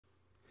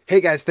Hey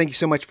guys, thank you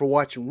so much for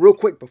watching. Real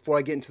quick, before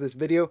I get into this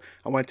video,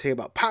 I want to tell you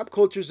about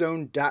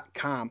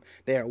popculturezone.com.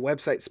 They are a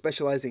website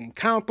specializing in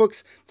comic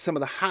books, some of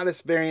the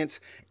hottest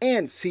variants,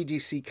 and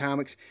CGC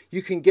comics.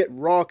 You can get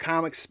raw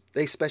comics.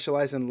 They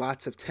specialize in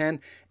lots of 10.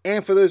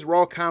 And for those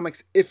raw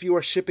comics, if you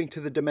are shipping to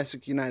the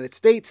domestic United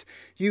States,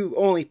 you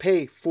only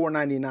pay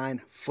 $4.99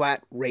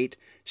 flat rate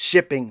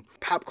shipping.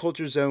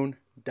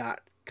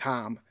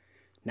 popculturezone.com.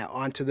 Now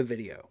on to the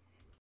video.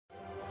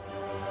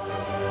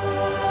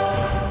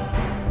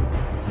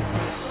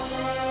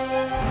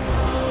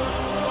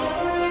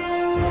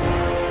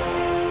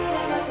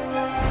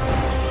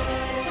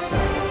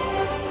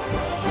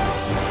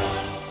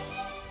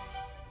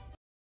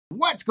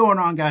 What's going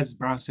on, guys? It's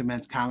Brown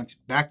Simpleman Comics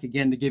back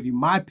again to give you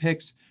my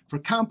picks for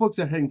comic books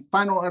that are hitting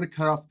Final Order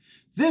Cutoff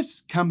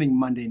this coming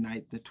Monday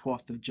night, the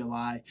 12th of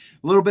July.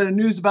 A little bit of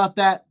news about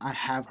that. I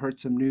have heard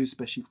some news,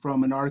 especially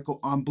from an article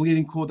on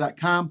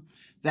bleedingcool.com,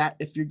 that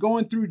if you're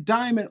going through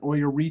Diamond or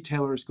your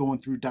retailer is going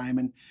through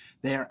Diamond,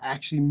 they are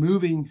actually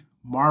moving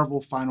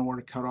Marvel Final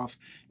Order Cutoff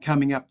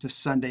coming up to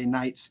Sunday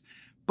nights.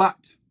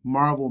 But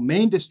Marvel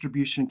main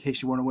distribution, in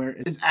case you weren't aware,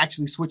 is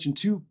actually switching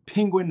to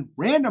Penguin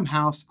Random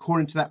House.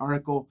 According to that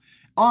article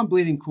on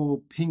Bleeding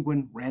Cool,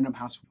 Penguin Random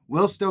House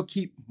will still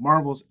keep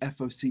Marvel's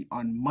FOC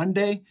on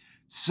Monday.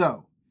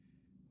 So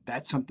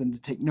that's something to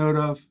take note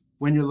of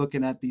when you're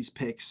looking at these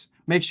picks.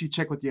 Make sure you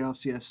check with your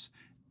LCS.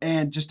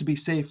 And just to be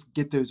safe,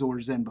 get those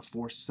orders in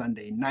before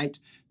Sunday night.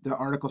 The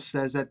article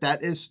says that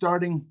that is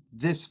starting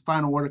this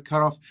Final Order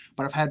Cutoff.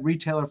 But I've had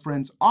retailer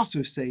friends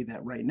also say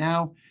that right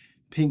now,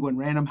 Penguin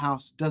Random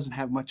House doesn't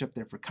have much up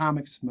there for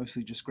comics,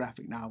 mostly just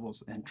graphic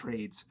novels and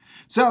trades.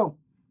 So,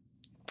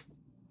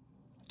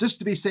 just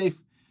to be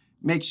safe,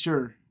 make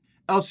sure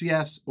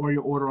LCS or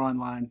your order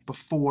online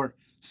before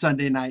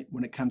Sunday night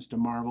when it comes to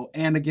Marvel.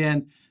 And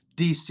again,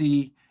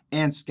 DC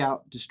and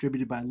Scout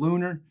distributed by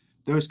Lunar.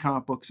 Those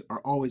comic books are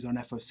always on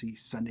FOC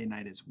Sunday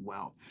night as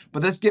well.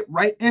 But let's get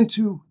right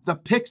into the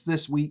picks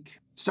this week.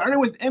 Starting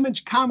with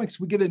Image Comics,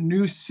 we get a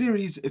new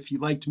series. If you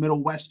liked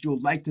Middle West, you'll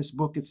like this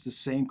book. It's the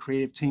same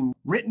creative team.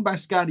 Written by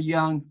Scotty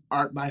Young,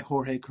 art by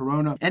Jorge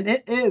Corona. And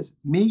it is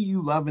Me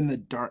You Love in the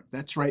Dark.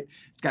 That's right.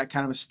 It's got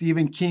kind of a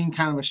Stephen King,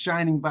 kind of a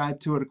Shining vibe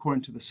to it,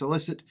 according to the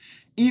solicit.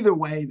 Either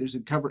way, there's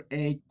a cover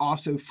A.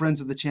 Also, friends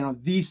of the channel,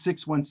 The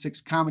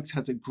 616 Comics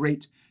has a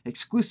great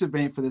exclusive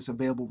variant for this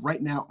available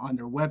right now on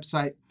their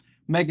website.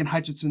 Megan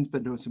Hutchinson's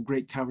been doing some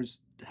great covers,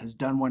 has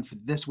done one for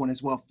this one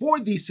as well for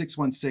the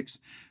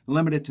 616,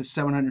 limited to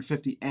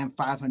 750 and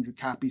 500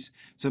 copies.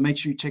 So make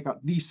sure you check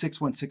out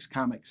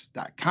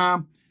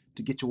the616comics.com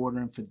to get your order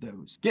in for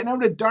those. Getting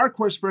over to Dark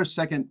Horse for a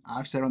second,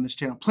 I've said on this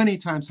channel plenty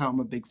of times how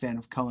I'm a big fan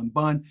of Cullen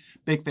Bunn,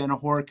 big fan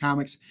of horror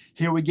comics.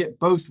 Here we get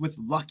both with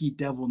Lucky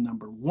Devil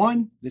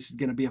 #1. This is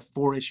going to be a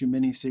 4-issue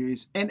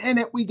miniseries. And in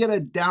it, we get a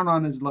down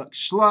on his luck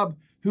schlub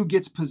who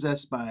gets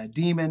possessed by a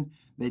demon.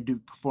 They do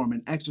perform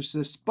an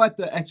exorcist, but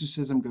the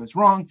exorcism goes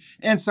wrong,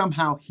 and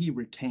somehow he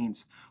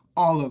retains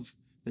all of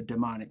the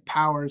demonic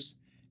powers,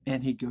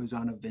 and he goes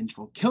on a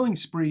vengeful killing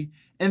spree,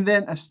 and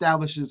then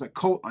establishes a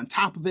cult on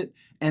top of it,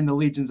 and the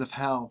Legions of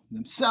Hell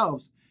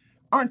themselves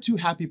aren't too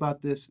happy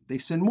about this. They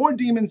send more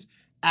demons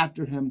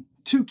after him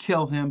to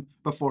kill him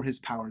before his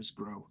powers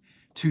grow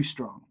too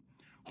strong.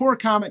 Horror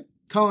comic,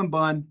 Cullen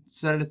Bunn,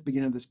 said it at the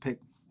beginning of this pick.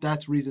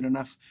 That's reason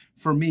enough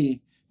for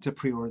me to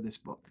pre-order this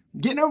book.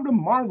 Getting over to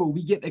Marvel,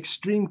 we get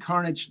Extreme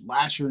Carnage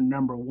Lasher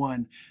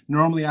 #1.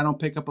 Normally, I don't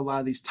pick up a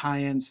lot of these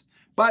tie-ins,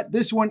 but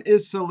this one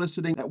is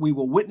soliciting that we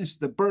will witness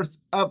the birth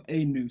of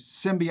a new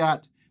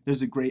symbiote.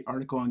 There's a great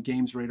article on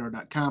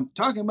GamesRadar.com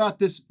talking about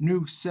this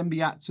new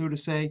symbiote, so to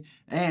say,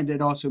 and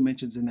it also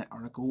mentions in that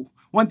article,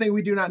 one thing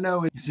we do not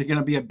know is it going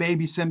to be a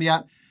baby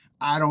symbiote?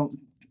 I don't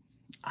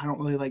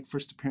really like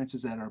first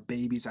appearances that are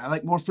babies. I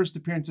like more first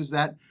appearances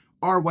that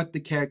are what the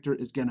character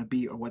is going to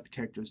be or what the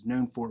character is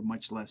known for,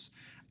 much less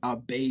a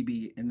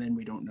baby, and then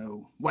we don't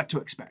know what to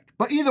expect.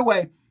 But either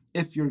way,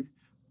 if you're,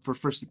 for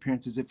first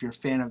appearances, if you're a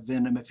fan of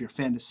Venom, if you're a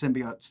fan of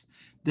symbiotes,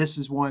 this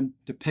is one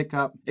to pick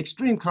up.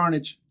 Extreme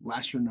Carnage,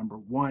 Lasher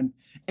 #1.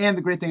 And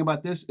the great thing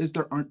about this is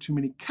there aren't too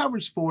many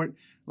covers for it.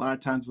 A lot of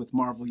times with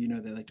Marvel, you know,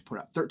 they like to put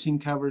out 13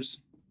 covers,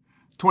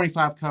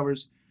 25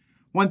 covers,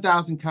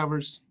 1,000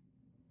 covers,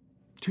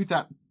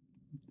 2,000,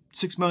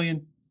 6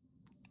 million.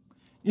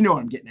 You know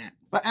what I'm getting at.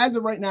 But as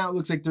of right now, it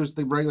looks like there's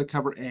the regular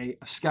cover A,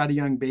 a Scotty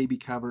Young baby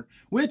cover,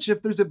 which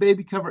if there's a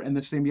baby cover and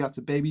the symbiote's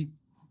a baby,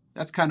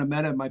 that's kind of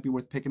meta. It might be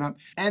worth picking up.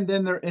 And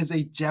then there is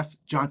a Jeff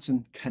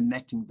Johnson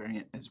connecting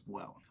variant as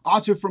well.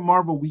 Also from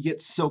Marvel, we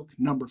get Silk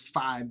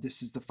 #5.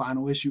 This is the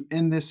final issue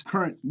in this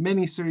current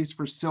miniseries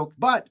for Silk,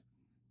 but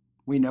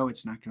we know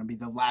it's not going to be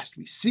the last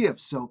we see of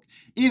Silk.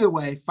 Either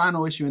way,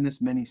 final issue in this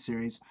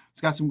miniseries. It's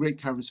got some great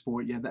covers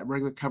for it. Yeah, that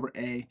regular cover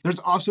A. There's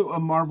also a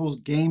Marvel's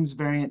Games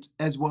variant,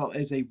 as well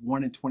as a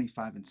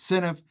 1-in-25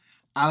 incentive.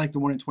 I like the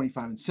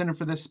 1-in-25 incentive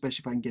for this,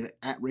 especially if I can get it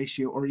at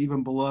ratio or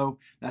even below.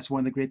 That's one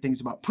of the great things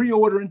about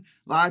pre-ordering.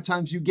 A lot of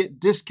times you get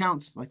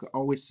discounts, like I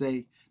always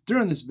say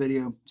during this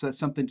video, so that's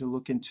something to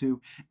look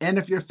into. And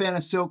if you're a fan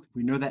of Silk,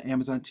 we know that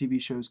Amazon TV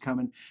show is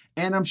coming,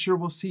 and I'm sure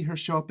we'll see her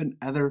show up in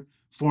other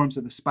forms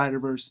of the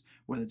Spider-Verse,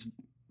 whether it's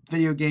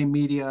video game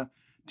media,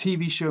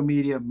 TV show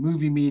media,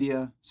 movie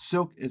media.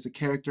 Silk is a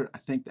character I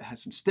think that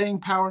has some staying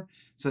power,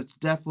 so it's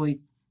definitely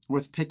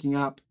worth picking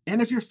up.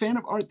 And if you're a fan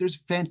of art, there's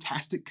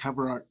fantastic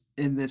cover art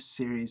in this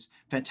series,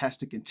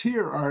 fantastic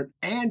interior art,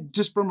 and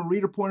just from a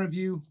reader point of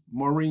view,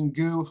 Maureen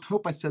Gu,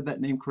 hope I said that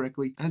name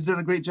correctly, has done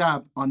a great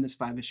job on this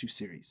 5-issue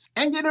series.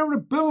 And get over to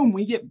Boom,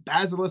 we get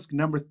Basilisk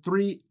number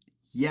 3.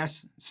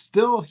 Yes,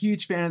 still a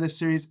huge fan of this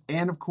series,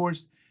 and of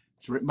course,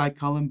 it's written by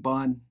Cullen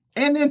Bunn.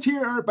 And the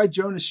interior art by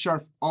Jonas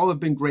Scharf, all have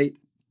been great.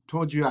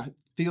 Told you, I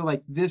feel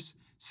like this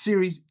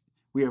series,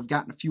 we have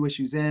gotten a few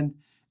issues in,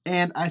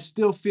 and I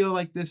still feel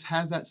like this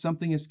has that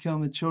Something is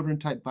Killing the Children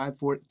type vibe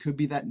for it. Could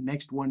be that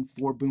next one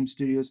for Boom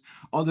Studios.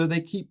 Although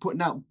they keep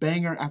putting out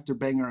banger after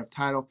banger of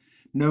title.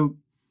 No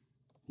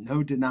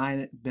denying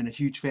it. Been a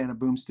huge fan of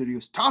Boom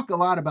Studios. Talk a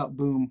lot about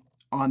Boom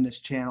on this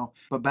channel.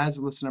 But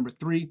Basilisk number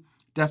 3,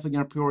 definitely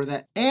going to pre-order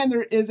that. And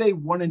there is a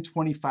 1 in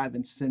 25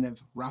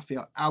 incentive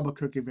Raphael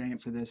Albuquerque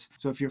variant for this.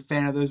 So if you're a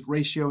fan of those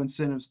ratio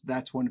incentives,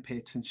 that's one to pay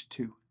attention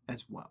to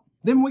as well.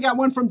 Then we got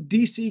one from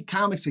DC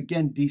Comics.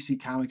 Again,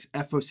 DC Comics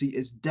FOC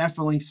is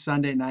definitely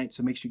Sunday night,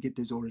 so make sure you get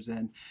those orders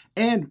in.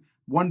 And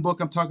one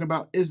book I'm talking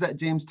about is that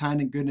James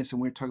Tynion goodness,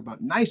 and we're talking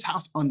about Nice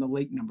House on the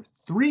Lake number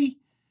 3.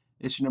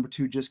 Issue number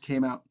 2 just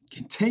came out.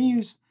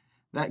 Continues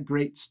that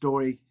great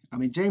story. I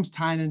mean, James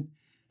Tynion,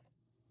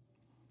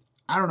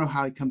 I don't know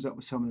how he comes up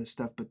with some of this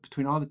stuff, but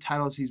between all the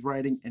titles he's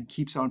writing and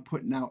keeps on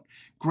putting out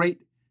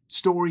great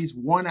stories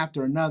one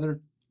after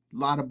another, a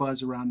lot of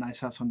buzz around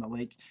Nice House on the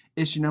Lake.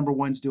 Issue number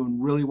 1's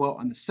doing really well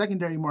on the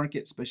secondary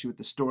market, especially with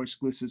the store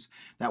exclusives.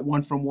 That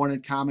one from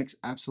Wanted Comics,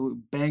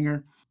 absolute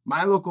banger.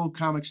 My local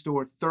comic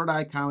store, Third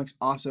Eye Comics,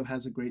 also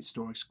has a great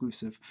store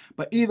exclusive.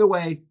 But either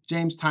way,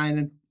 James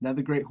Tynion,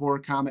 another great horror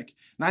comic.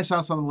 Nice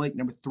House on the Lake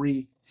number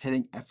 3,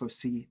 hitting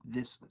FOC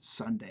this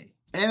Sunday.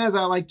 And as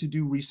I like to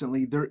do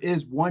recently, there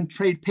is one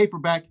trade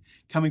paperback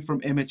coming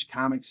from Image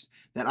Comics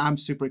that I'm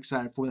super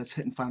excited for that's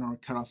hitting Final Order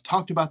Cutoff.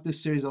 Talked about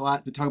this series a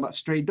lot. Been talking about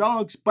Stray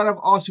Dogs, but I've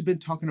also been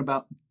talking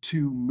about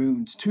Two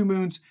Moons. Two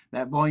Moons,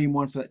 that volume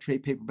 1 for that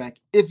trade paperback.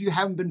 If you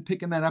haven't been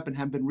picking that up and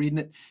haven't been reading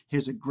it,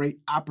 here's a great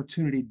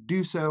opportunity to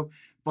do so.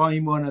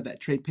 Volume 1 of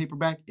that trade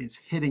paperback is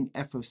hitting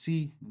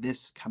FOC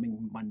this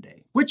coming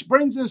Monday. Which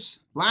brings us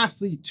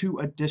lastly to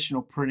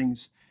additional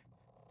printings.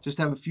 Just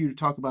have a few to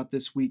talk about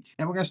this week.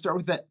 And we're going to start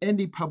with that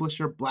indie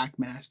publisher, Black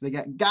Mass. They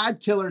got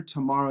God Killer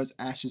Tomorrow's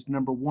Ashes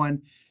number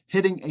 1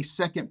 hitting a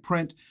second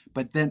print,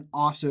 but then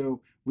also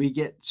we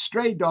get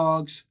Stray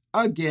Dogs,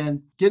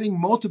 again, getting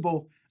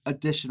multiple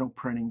additional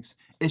printings.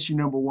 Issue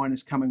number 1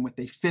 is coming with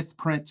a 5th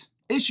print.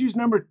 Issues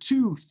number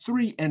 2,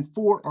 3, and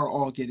 4 are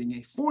all getting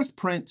a 4th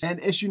print, and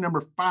issue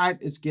number 5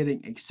 is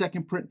getting a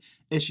 2nd print.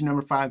 Issue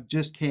number 5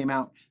 just came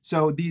out.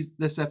 So this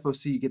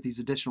FOC, you get these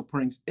additional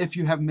printings. If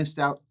you have missed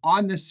out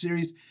on this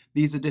series,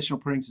 these additional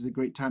printings is a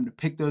great time to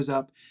pick those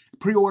up.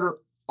 Pre-order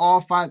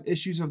all 5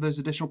 issues of those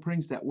additional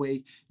printings. That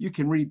way you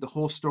can read the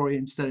whole story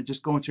instead of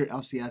just going to your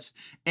LCS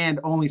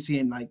and only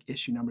seeing like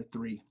issue number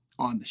 3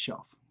 on the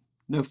shelf.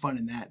 No fun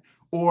in that.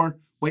 Or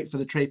wait for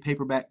the trade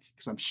paperback,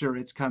 because I'm sure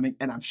it's coming,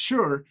 and I'm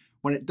sure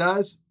when it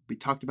does, be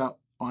talked about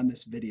on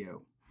this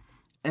video.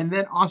 And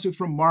then also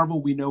from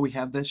Marvel, we know we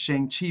have the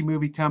Shang-Chi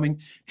movie coming.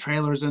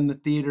 Trailers in the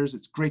theaters.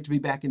 It's great to be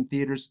back in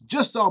theaters.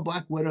 Just saw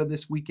Black Widow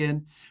this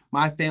weekend.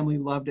 My family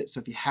loved it, so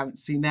if you haven't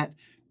seen that,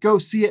 go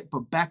see it.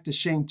 But back to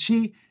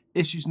Shang-Chi,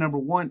 issues number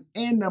 1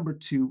 and number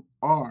 2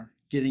 are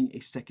getting a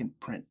 2nd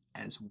print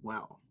as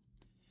well.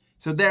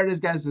 So there it is,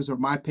 guys. Those are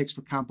my picks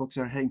for comic books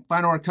that are hitting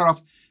Final Order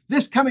Cutoff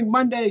this coming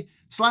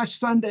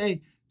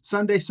Monday/Sunday.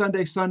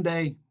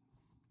 Sunday.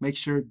 Make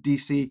sure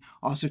DC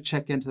also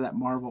check into that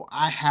Marvel.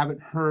 I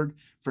haven't heard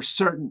for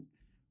certain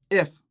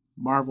if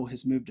Marvel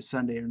has moved to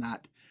Sunday or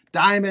not.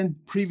 Diamond,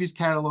 previous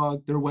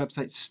catalog, their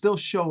website's still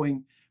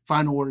showing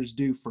final orders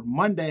due for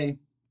Monday,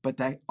 but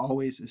that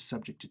always is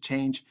subject to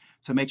change.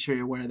 So make sure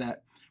you're aware of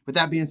that. With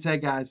that being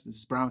said, guys, this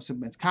is Brown with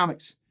Simpleman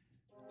Comics.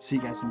 See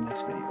you guys in the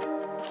next video.